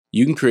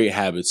You can create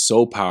habits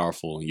so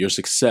powerful, your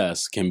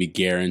success can be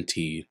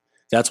guaranteed.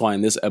 That's why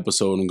in this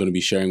episode, I'm going to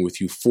be sharing with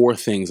you 4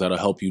 things that'll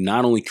help you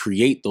not only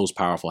create those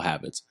powerful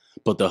habits,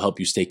 but they'll help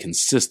you stay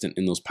consistent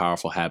in those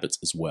powerful habits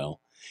as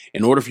well.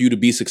 In order for you to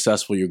be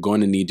successful, you're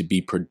going to need to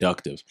be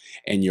productive,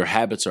 and your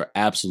habits are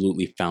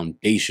absolutely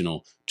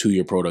foundational to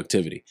your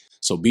productivity.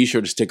 So be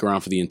sure to stick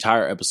around for the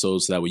entire episode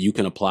so that way you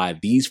can apply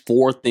these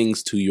 4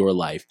 things to your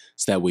life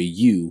so that way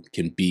you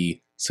can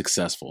be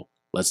successful.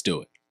 Let's do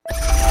it.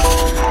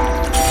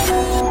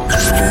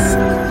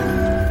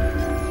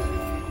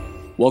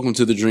 Welcome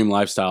to the Dream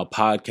Lifestyle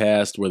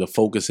Podcast, where the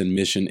focus and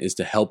mission is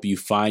to help you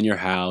find your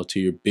how to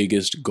your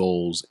biggest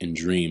goals and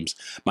dreams.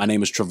 My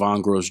name is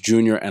Trevon Gross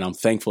Jr., and I'm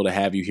thankful to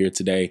have you here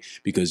today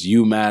because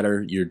you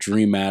matter, your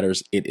dream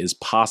matters, it is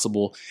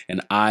possible,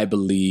 and I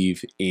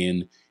believe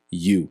in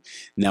you.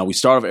 Now, we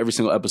start off every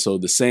single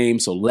episode the same,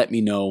 so let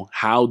me know,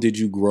 how did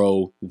you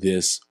grow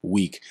this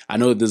week? I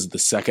know that this is the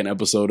second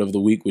episode of the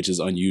week, which is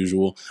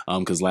unusual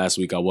because last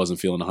week I wasn't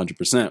feeling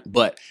 100%,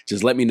 but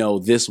just let me know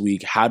this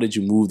week, how did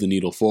you move the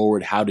needle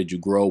forward? How did you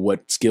grow?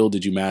 What skill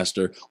did you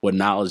master? What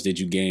knowledge did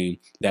you gain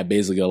that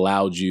basically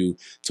allowed you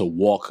to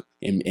walk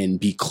and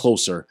be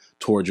closer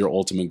towards your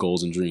ultimate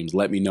goals and dreams?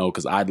 Let me know,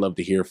 because I'd love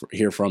to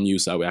hear from you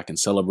so that way I can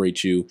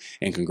celebrate you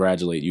and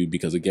congratulate you,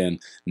 because again,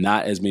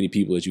 not as many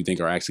people as you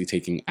think are actually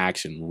taking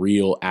action,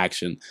 real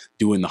action,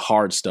 doing the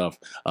hard stuff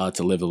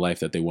to live the life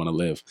that they want to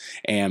live.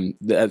 And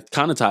that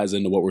kind of ties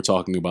into what we're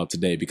talking about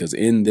today, because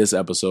in this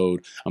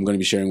episode, I'm going to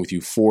be sharing with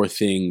you 4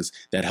 things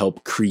that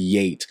help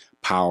create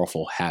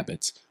powerful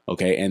habits.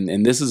 Okay.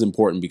 And this is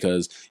important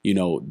because,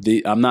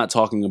 I'm not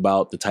talking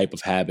about the type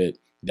of habit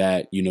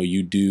that,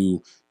 you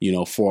do,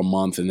 for a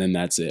month and then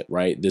that's it,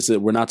 right?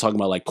 We're not talking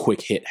about like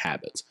quick hit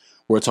habits.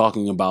 We're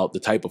talking about the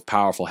type of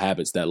powerful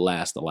habits that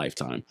last a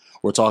lifetime.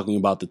 We're talking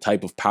about the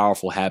type of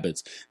powerful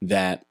habits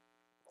that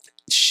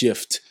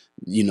shift,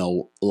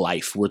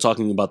 life. We're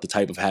talking about the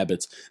type of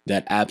habits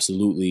that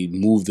absolutely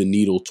move the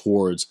needle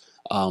towards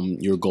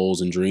your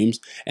goals and dreams.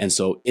 And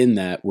so in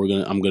that,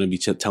 I'm going to be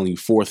telling you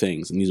 4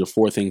 things. And these are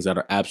 4 things that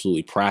are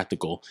absolutely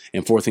practical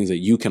and 4 things that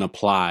you can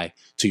apply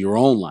to your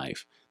own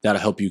life that'll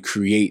help you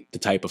create the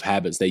type of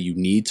habits that you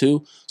need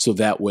to, so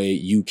that way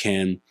you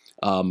can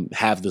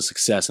have the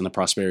success and the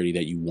prosperity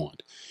that you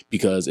want.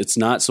 Because it's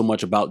not so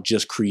much about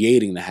just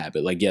creating the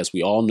habit. Like, yes,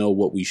 we all know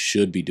what we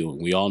should be doing.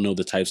 We all know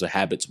the types of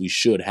habits we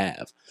should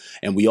have,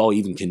 and we all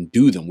even can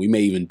do them. We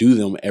may even do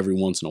them every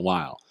once in a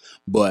while.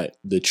 But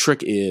the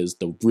trick is,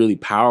 the really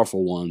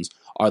powerful ones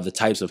are the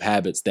types of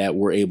habits that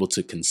we're able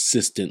to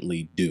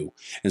consistently do.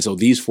 And so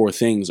these 4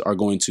 things are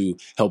going to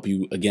help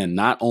you, again,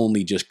 not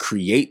only just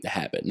create the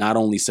habit, not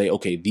only say,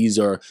 okay, this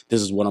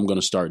is what I'm going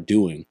to start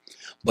doing,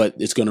 but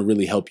it's going to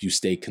really help you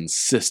stay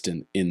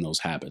consistent in those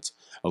habits.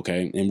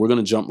 Okay. And we're going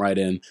to jump right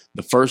in.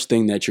 The first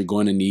thing that you're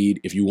going to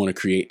need if you want to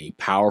create a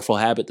powerful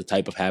habit, the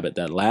type of habit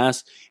that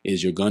lasts,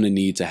 is you're going to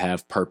need to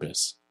have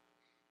purpose.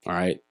 All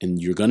right.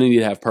 And you're going to need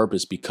to have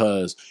purpose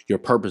because your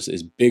purpose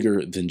is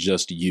bigger than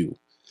just you.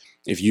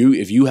 If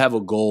you have a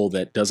goal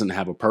that doesn't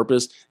have a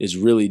purpose, it's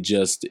really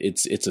just,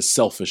 it's a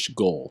selfish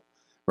goal,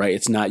 right?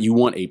 It's not, you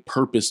want a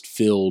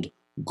purpose-filled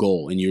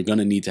goal, and you're going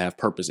to need to have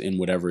purpose in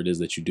whatever it is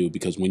that you do,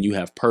 because when you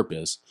have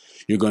purpose,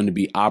 you're going to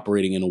be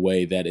operating in a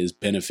way that is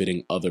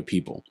benefiting other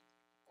people.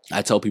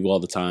 I tell people all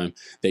the time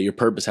that your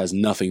purpose has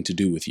nothing to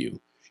do with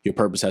you. Your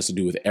purpose has to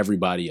do with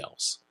everybody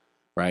else,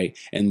 right?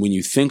 And when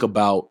you think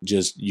about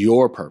just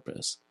your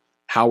purpose,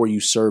 how are you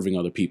serving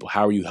other people?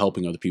 How are you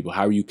helping other people?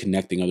 How are you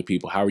connecting other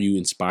people? How are you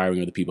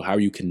inspiring other people? How are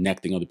you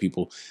connecting other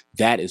people?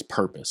 That is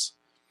purpose.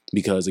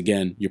 Because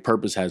again, your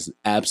purpose has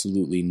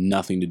absolutely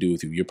nothing to do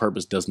with you. Your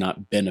purpose does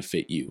not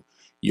benefit you.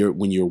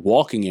 When you're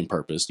walking in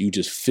purpose, you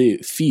just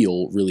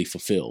feel really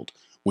fulfilled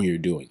when you're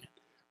doing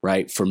it,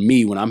 right? For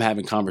me, when I'm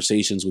having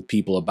conversations with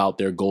people about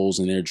their goals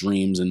and their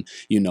dreams and,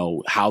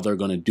 how they're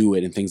going to do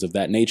it and things of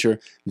that nature,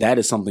 that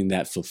is something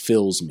that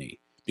fulfills me.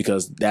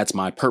 Because that's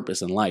my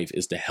purpose in life,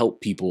 is to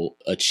help people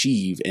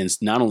achieve and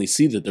not only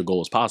see that their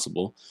goal is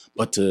possible,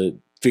 but to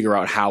figure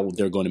out how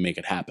they're going to make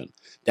it happen.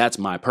 That's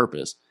my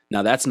purpose.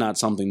 Now, that's not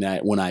something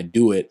that when I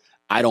do it,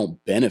 I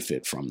don't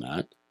benefit from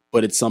that,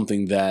 but it's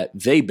something that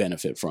they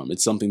benefit from.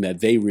 It's something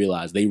that they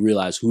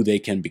realize who they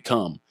can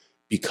become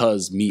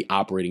because me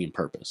operating in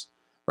purpose,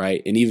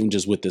 right? And even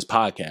just with this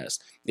podcast,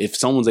 if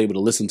someone's able to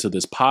listen to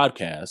this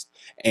podcast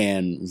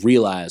and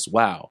realize,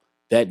 wow,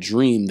 that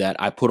dream that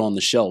I put on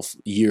the shelf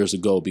years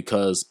ago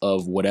because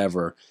of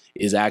whatever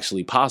is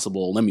actually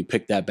possible, let me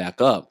pick that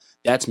back up.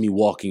 That's me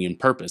walking in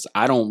purpose.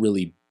 I don't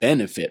really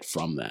benefit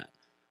from that.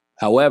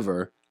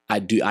 However,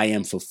 I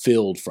am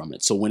fulfilled from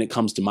it. So when it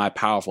comes to my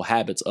powerful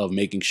habits of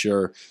making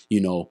sure,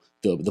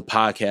 the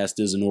podcast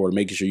is in order,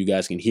 making sure you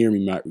guys can hear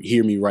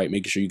me right,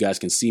 making sure you guys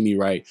can see me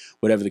right,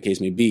 whatever the case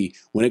may be,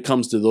 when it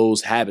comes to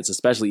those habits,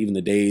 especially even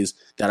the days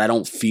that I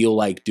don't feel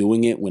like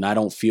doing it, when I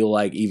don't feel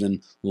like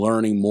even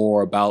learning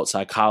more about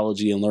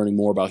psychology and learning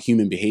more about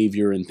human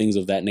behavior and things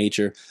of that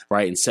nature,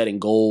 right, and setting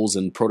goals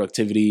and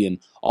productivity and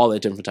all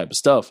that different type of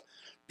stuff,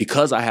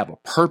 because I have a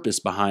purpose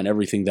behind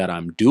everything that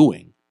I'm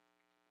doing,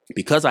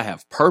 because I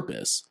have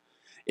purpose,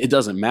 It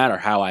doesn't matter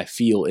how I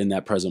feel in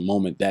that present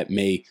moment that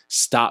may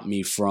stop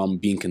me from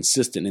being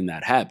consistent in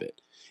that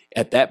habit.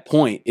 At that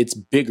point, it's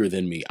bigger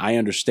than me. I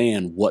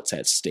understand what's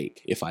at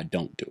stake if I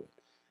don't do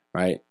it,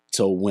 right?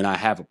 So when I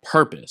have a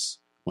purpose,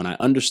 when I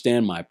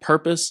understand my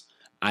purpose,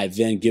 I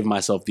then give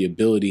myself the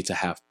ability to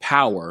have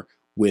power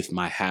with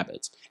my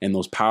habits. And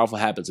those powerful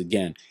habits,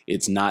 again,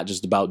 it's not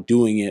just about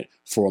doing it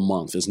for a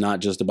month. It's not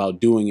just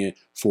about doing it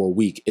for a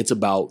week. It's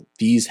about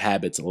these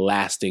habits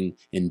lasting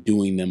and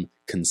doing them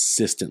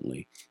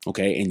consistently.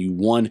 Okay. And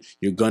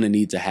you're going to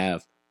need to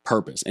have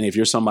purpose. And if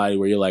you're somebody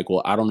where you're like,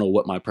 well, I don't know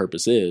what my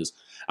purpose is,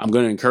 I'm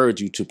going to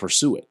encourage you to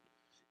pursue it.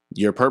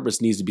 Your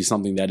purpose needs to be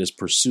something that is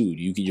pursued.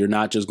 You're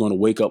not just going to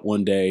wake up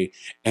one day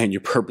and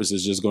your purpose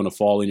is just going to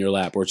fall in your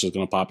lap or it's just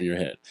going to pop in your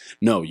head.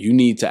 No, you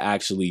need to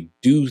actually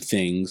do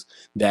things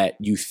that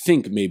you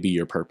think may be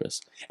your purpose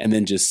and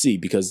then just see,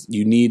 because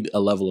you need a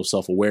level of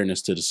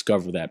self-awareness to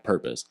discover that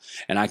purpose.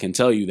 And I can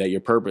tell you that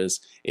your purpose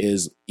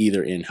is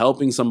either in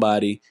helping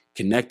somebody,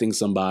 connecting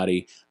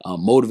somebody,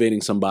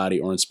 motivating somebody,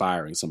 or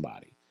inspiring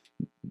somebody.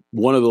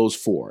 One of those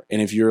four.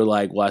 And if you're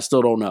like, well, I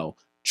still don't know,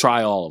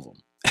 try all of them.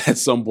 At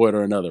some point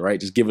or another, right?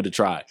 Just give it a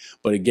try.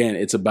 But again,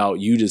 it's about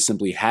you just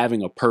simply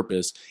having a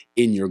purpose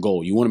in your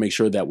goal. You want to make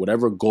sure that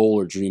whatever goal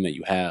or dream that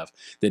you have,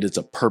 that it's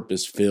a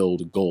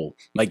purpose-filled goal.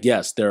 Like,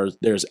 yes,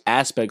 there's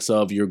aspects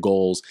of your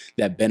goals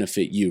that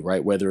benefit you,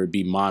 right? Whether it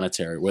be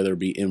monetary, whether it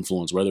be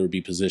influence, whether it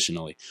be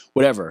positionally,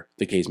 whatever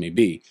the case may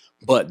be.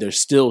 But there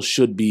still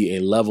should be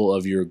a level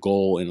of your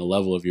goal and a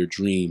level of your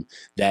dream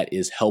that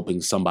is helping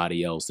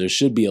somebody else. There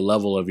should be a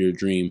level of your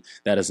dream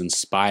that is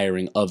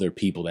inspiring other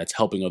people, that's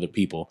helping other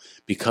people,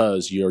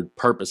 because your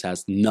purpose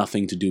has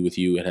nothing to do with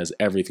you. It has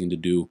everything to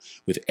do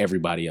with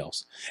everybody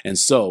else. And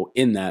so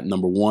in that,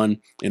 number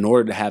one, in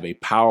order to have a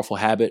powerful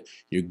habit,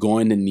 you're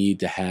going to need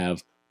to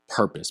have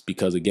purpose.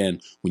 Because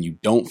again, when you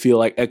don't feel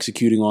like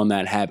executing on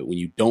that habit, when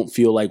you don't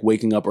feel like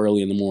waking up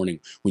early in the morning,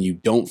 when you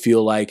don't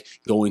feel like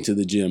going to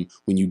the gym,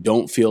 when you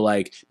don't feel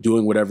like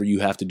doing whatever you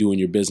have to do in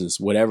your business,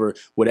 whatever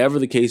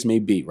the case may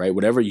be, right?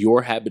 Whatever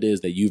your habit is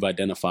that you've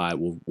identified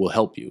will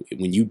help you.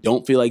 When you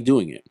don't feel like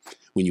doing it,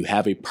 when you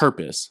have a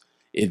purpose,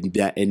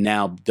 it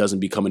now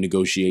doesn't become a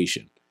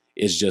negotiation.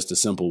 It's just a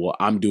simple, well,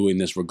 I'm doing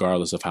this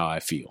regardless of how I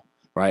feel,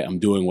 right? I'm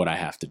doing what I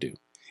have to do.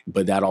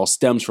 But that all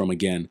stems from,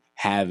 again,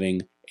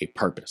 having a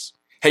purpose.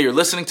 Hey, you're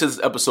listening to this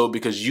episode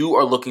because you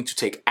are looking to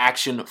take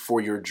action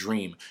for your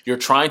dream. You're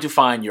trying to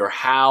find your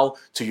how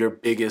to your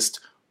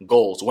biggest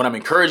goals. What I'm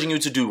encouraging you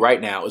to do right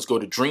now is go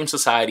to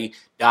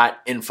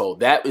dreamsociety.info.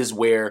 That is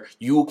where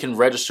you can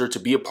register to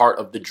be a part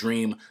of the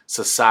Dream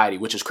Society,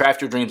 which is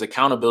Craft Your Dreams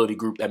accountability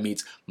group that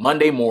meets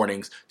Monday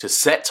mornings to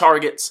set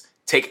targets,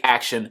 take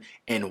action,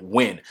 and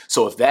win.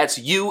 So if that's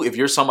you, if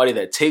you're somebody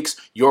that takes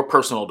your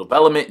personal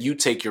development, you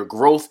take your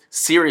growth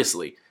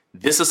seriously,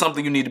 this is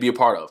something you need to be a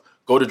part of.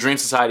 Go to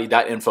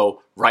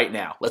dreamsociety.info right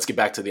now. Let's get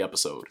back to the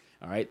episode.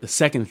 All right. The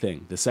second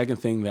thing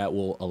that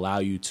will allow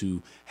you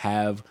to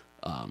have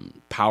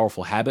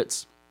powerful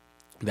habits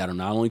that are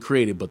not only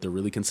created, but they're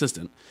really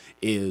consistent,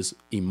 is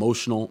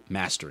emotional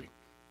mastery.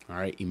 All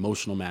right.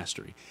 Emotional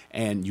mastery.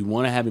 And you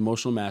want to have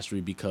emotional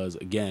mastery because,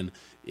 again,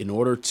 in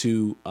order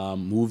to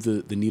move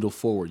the needle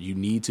forward, you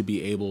need to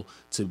be able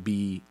to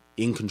be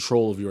in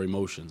control of your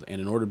emotions. And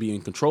in order to be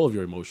in control of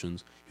your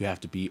emotions, you have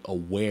to be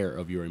aware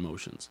of your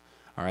emotions.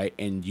 All right.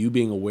 And you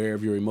being aware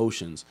of your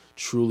emotions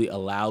truly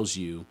allows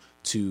you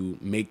to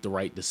make the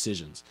right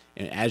decisions.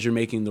 And as you're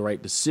making the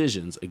right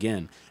decisions,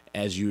 again,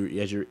 as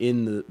you're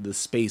in the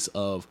space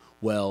of,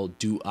 well,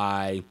 do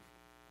I,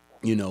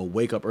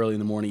 wake up early in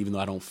the morning even though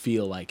I don't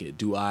feel like it?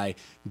 Do I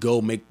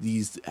go make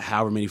these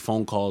however many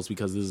phone calls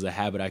because this is a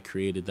habit I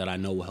created that I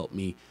know will help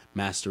me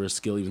master a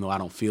skill even though I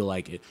don't feel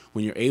like it?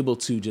 When you're able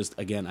to just,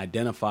 again,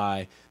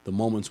 identify the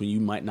moments when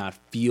you might not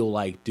feel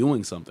like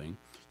doing something,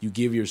 you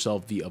give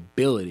yourself the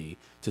ability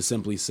to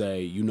simply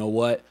say, you know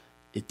what?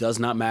 It does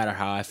not matter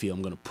how I feel.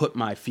 I'm going to put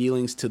my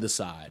feelings to the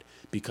side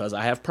because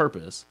I have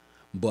purpose,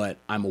 but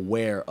I'm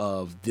aware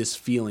of this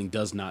feeling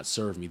does not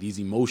serve me. These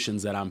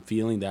emotions that I'm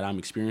feeling, that I'm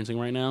experiencing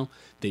right now,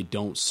 they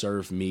don't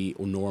serve me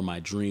nor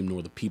my dream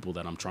nor the people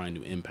that I'm trying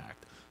to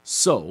impact.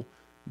 So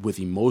with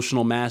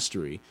emotional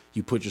mastery,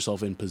 you put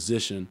yourself in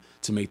position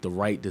to make the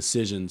right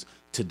decisions,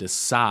 to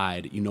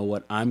decide, you know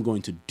what, I'm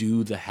going to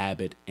do the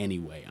habit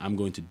anyway. I'm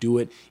going to do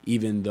it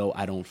even though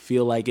I don't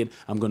feel like it.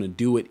 I'm going to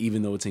do it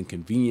even though it's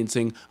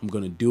inconveniencing. I'm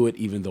going to do it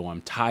even though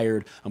I'm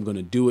tired. I'm going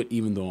to do it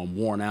even though I'm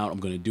worn out. I'm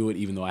going to do it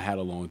even though I had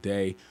a long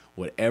day.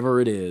 Whatever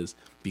it is,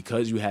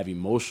 because you have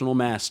emotional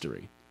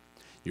mastery,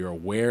 you're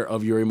aware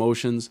of your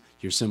emotions,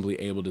 you're simply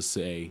able to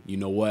say, you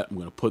know what, I'm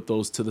going to put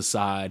those to the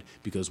side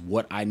because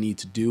what I need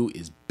to do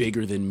is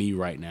bigger than me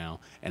right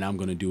now, and I'm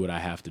going to do what I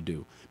have to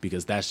do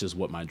because that's just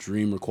what my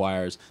dream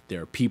requires.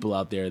 There are people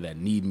out there that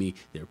need me.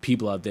 There are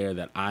people out there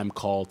that I'm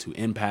called to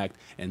impact,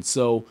 and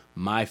so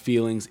my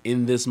feelings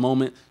in this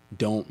moment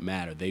don't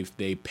matter.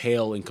 They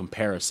pale in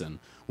comparison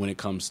when it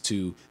comes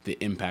to the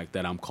impact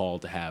that I'm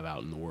called to have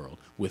out in the world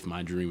with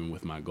my dream and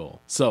with my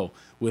goal. So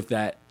with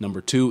that,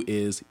 number 2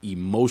 is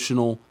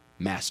emotional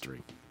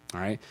mastery. All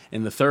right.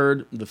 And the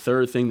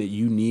third thing that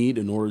you need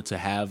in order to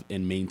have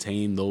and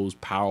maintain those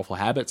powerful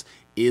habits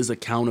is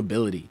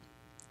accountability.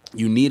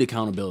 You need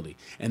accountability.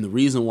 And the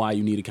reason why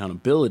you need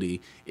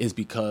accountability is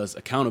because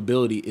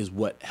accountability is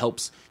what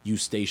helps you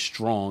stay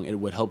strong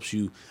and what helps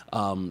you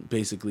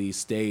basically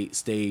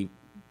stay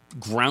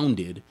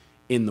grounded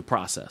in the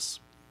process.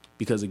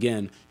 Because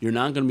again, you're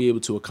not going to be able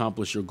to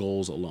accomplish your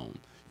goals alone.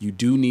 You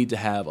do need to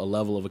have a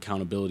level of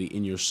accountability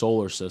in your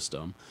solar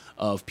system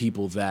of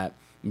people that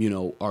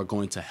are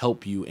going to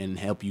help you and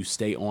help you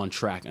stay on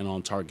track and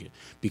on target.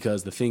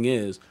 Because the thing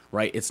is,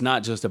 right, it's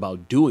not just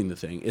about doing the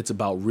thing. It's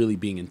about really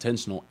being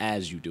intentional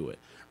as you do it,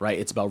 right?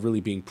 It's about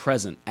really being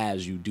present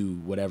as you do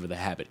whatever the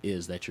habit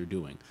is that you're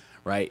doing,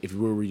 right? If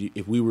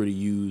we were to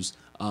use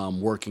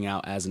working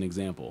out as an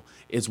example,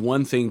 it's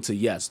one thing to,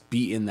 yes,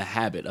 be in the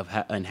habit of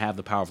and have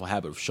the powerful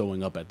habit of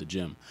showing up at the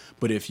gym.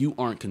 But if you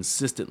aren't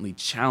consistently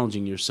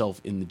challenging yourself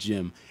in the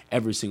gym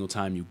every single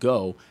time you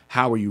go,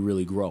 how are you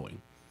really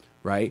growing?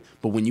 Right.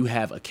 But when you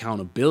have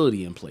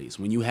accountability in place,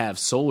 when you have a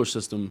solar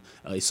system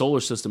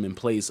in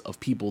place of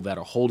people that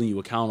are holding you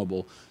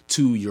accountable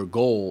to your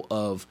goal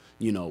of,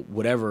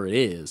 whatever it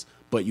is,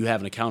 but you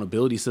have an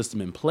accountability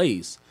system in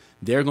place,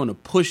 they're going to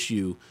push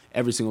you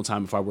every single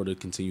time. If I were to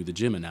continue the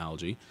gym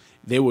analogy,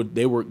 they're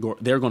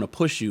going to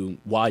push you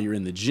while you're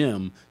in the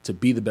gym to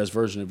be the best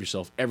version of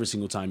yourself every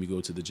single time you go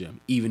to the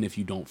gym, even if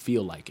you don't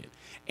feel like it.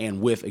 And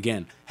with,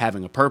 again,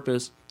 having a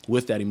purpose,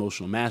 with that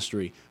emotional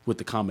mastery, with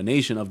the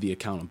combination of the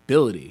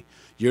accountability,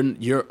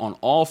 you're on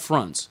all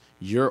fronts,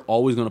 you're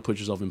always going to put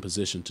yourself in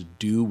position to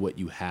do what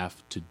you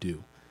have to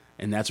do.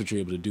 And that's what you're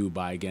able to do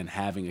by, again,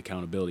 having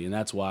accountability. And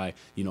that's why,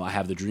 I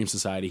have the Dream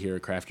Society here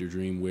at Craft Your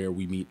Dream, where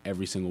we meet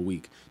every single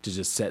week to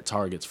just set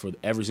targets for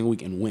every single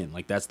week and win.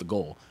 Like, that's the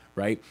goal,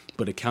 right?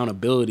 But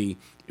accountability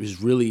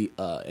is really,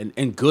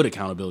 and good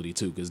accountability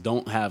too, because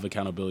don't have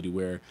accountability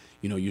where,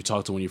 you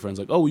talk to one of your friends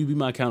like, oh, will you be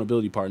my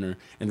accountability partner?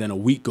 And then a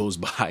week goes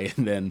by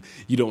and then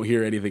you don't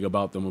hear anything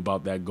about them,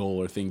 about that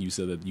goal or thing you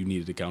said that you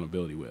needed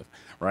accountability with,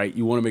 right?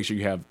 You want to make sure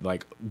you have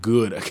like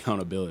good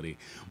accountability,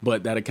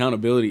 but that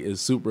accountability is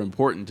super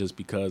important just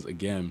because,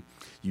 again,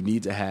 you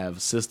need to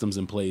have systems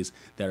in place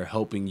that are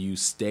helping you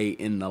stay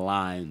in the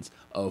lines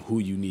of who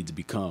you need to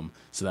become,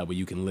 so that way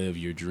you can live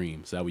your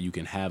dreams, so that way you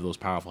can have those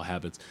powerful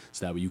habits,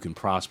 so that way you can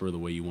prosper the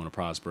way you want to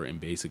prosper and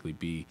basically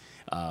be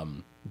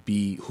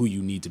who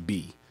you need to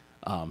be,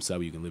 so that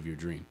way you can live your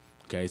dream.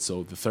 Okay,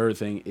 so the third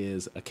thing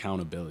is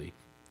accountability.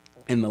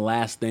 And the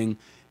last thing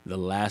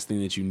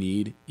that you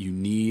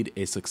need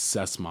a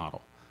success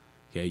model.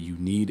 Okay, you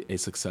need a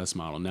success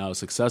model. Now, a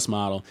success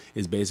model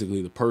is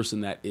basically the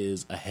person that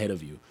is ahead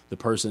of you, the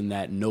person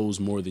that knows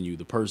more than you,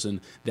 the person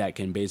that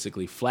can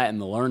basically flatten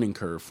the learning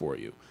curve for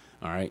you.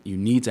 All right, you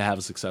need to have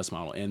a success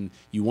model, and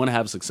you want to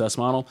have a success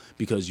model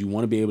because you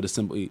want to be able to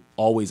simply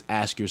always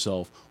ask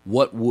yourself,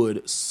 what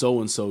would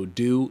so-and-so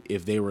do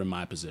if they were in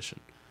my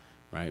position,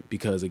 right?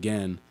 Because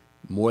again,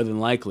 more than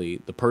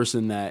likely, the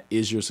person that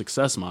is your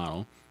success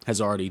model has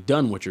already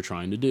done what you're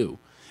trying to do.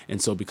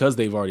 And so because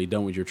they've already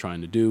done what you're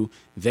trying to do,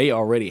 they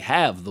already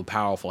have the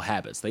powerful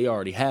habits. They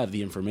already have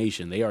the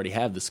information. They already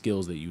have the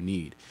skills that you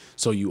need.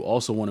 So you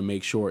also want to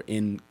make sure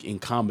in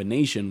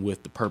combination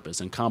with the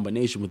purpose, in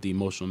combination with the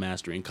emotional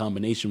mastery, in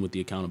combination with the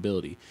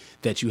accountability,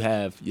 that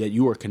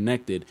you are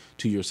connected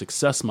to your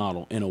success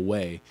model in a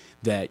way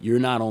that you're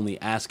not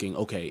only asking,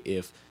 okay,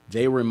 if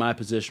they were in my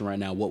position right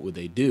now, what would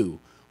they do?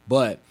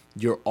 But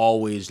you're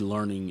always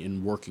learning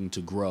and working to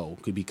grow,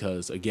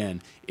 because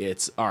again,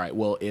 it's all right.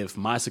 Well, if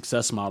my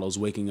success model is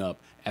waking up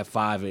at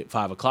 5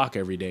 o'clock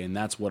every day, and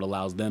that's what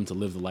allows them to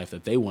live the life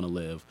that they want to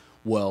live,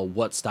 well,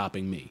 what's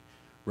stopping me?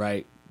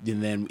 Right.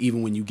 And then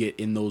even when you get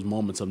in those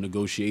moments of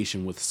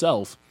negotiation with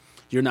self,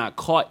 you're not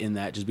caught in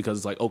that just because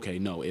it's like, okay,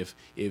 no, if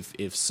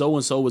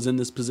so-and-so was in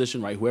this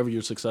position, right, whoever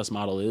your success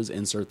model is,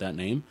 insert that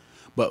name,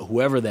 but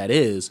whoever that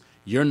is,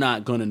 you're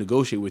not going to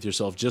negotiate with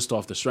yourself just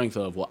off the strength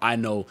of, well, I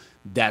know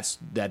that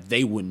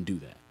they wouldn't do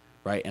that,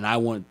 right? And I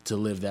want to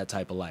live that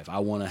type of life. I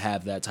want to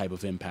have that type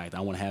of impact.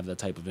 I want to have that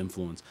type of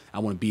influence. I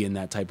want to be in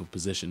that type of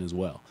position as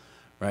well,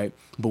 right?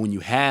 But when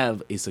you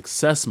have a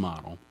success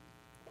model,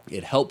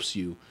 it helps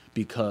you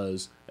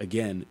because,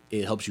 again,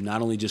 it helps you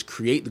not only just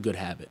create the good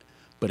habit,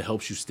 but it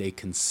helps you stay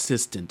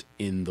consistent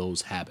in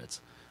those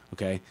habits.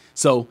 Okay,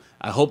 so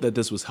I hope that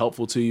this was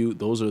helpful to you.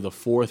 Those are the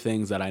 4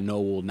 things that I know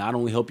will not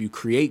only help you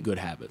create good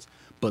habits,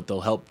 but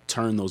they'll help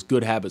turn those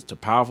good habits to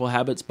powerful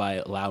habits by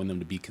allowing them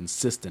to be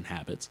consistent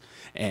habits.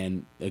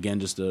 And again,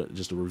 just a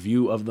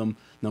review of them.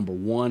 Number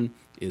 1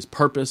 is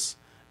purpose.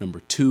 Number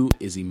 2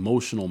 is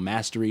emotional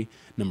mastery.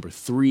 Number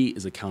 3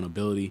 is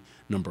accountability.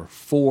 Number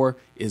 4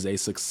 is a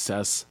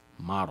success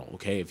model.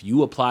 Okay, if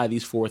you apply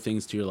these 4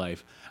 things to your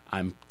life,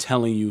 I'm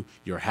telling you,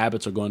 your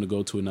habits are going to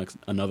go to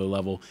another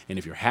level. And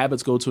if your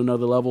habits go to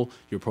another level,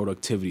 your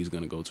productivity is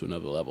going to go to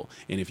another level.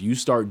 And if you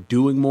start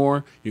doing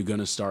more, you're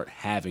going to start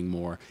having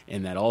more.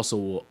 And that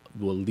also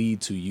will lead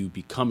to you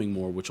becoming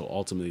more, which will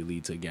ultimately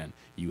lead to, again,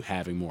 you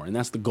having more. And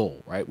that's the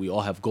goal, right? We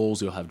all have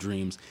goals, we all have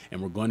dreams,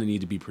 and we're going to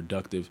need to be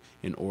productive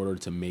in order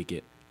to make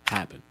it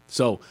happen.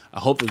 So I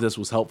hope that this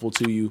was helpful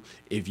to you.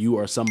 If you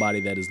are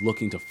somebody that is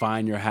looking to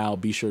find your how,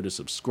 be sure to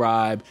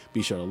subscribe,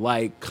 be sure to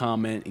like,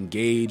 comment,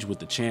 engage with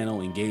the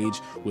channel,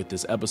 engage with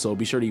this episode.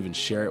 Be sure to even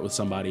share it with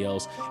somebody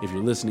else. If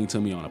you're listening to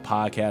me on a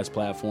podcast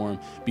platform,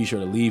 be sure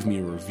to leave me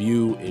a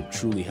review. It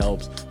truly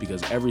helps,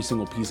 because every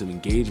single piece of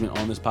engagement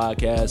on this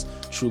podcast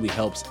truly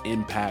helps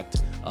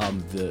impact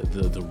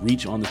the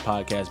reach on this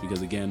podcast,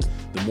 because again,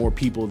 the more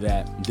people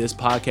that this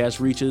podcast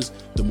reaches,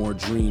 the more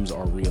dreams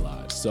are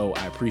realized. So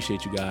I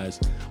appreciate you guys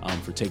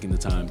for taking the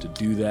time to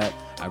do that.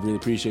 I really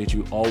appreciate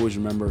you. Always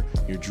remember,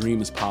 your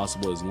dream is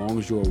possible as long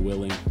as you're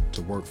willing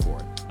to work for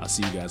it. I'll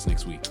see you guys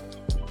next week.